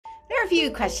are a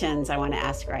few questions I want to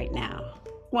ask right now.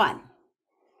 1,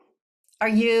 are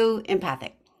you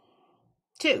empathic?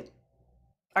 2,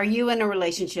 are you in a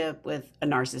relationship with a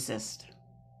narcissist?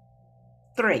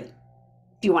 3, do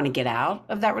you want to get out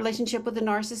of that relationship with a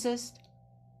narcissist?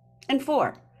 And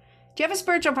 4, do you have a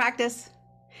spiritual practice?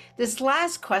 This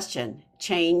last question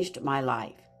changed my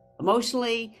life,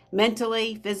 emotionally,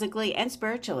 mentally, physically, and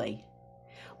spiritually.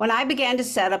 When I began to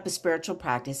set up a spiritual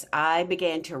practice, I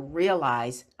began to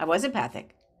realize I was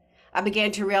empathic. I began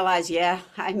to realize,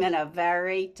 I'm in a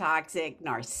very toxic,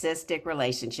 narcissistic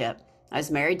relationship. I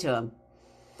was married to him.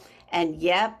 And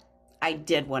yep, I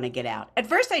did want to get out. At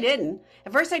first, I didn't.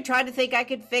 At first, I tried to think I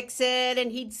could fix it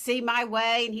and he'd see my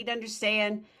way and he'd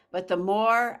understand. But the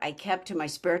more I kept to my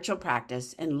spiritual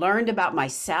practice and learned about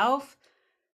myself,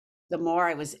 the more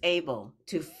I was able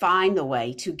to find the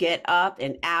way to get up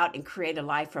and out and create a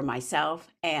life for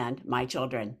myself and my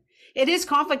children. It is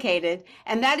complicated,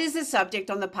 and that is the subject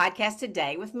on the podcast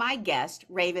today with my guest,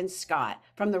 Raven Scott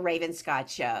from The Raven Scott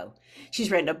Show.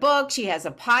 She's written a book. She has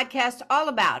a podcast all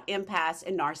about empaths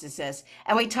and narcissists,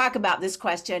 and we talk about this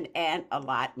question and a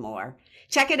lot more.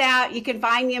 Check it out. You can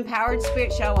find the Empowered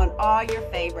Spirit Show on all your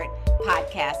favorite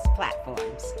podcast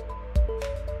platforms.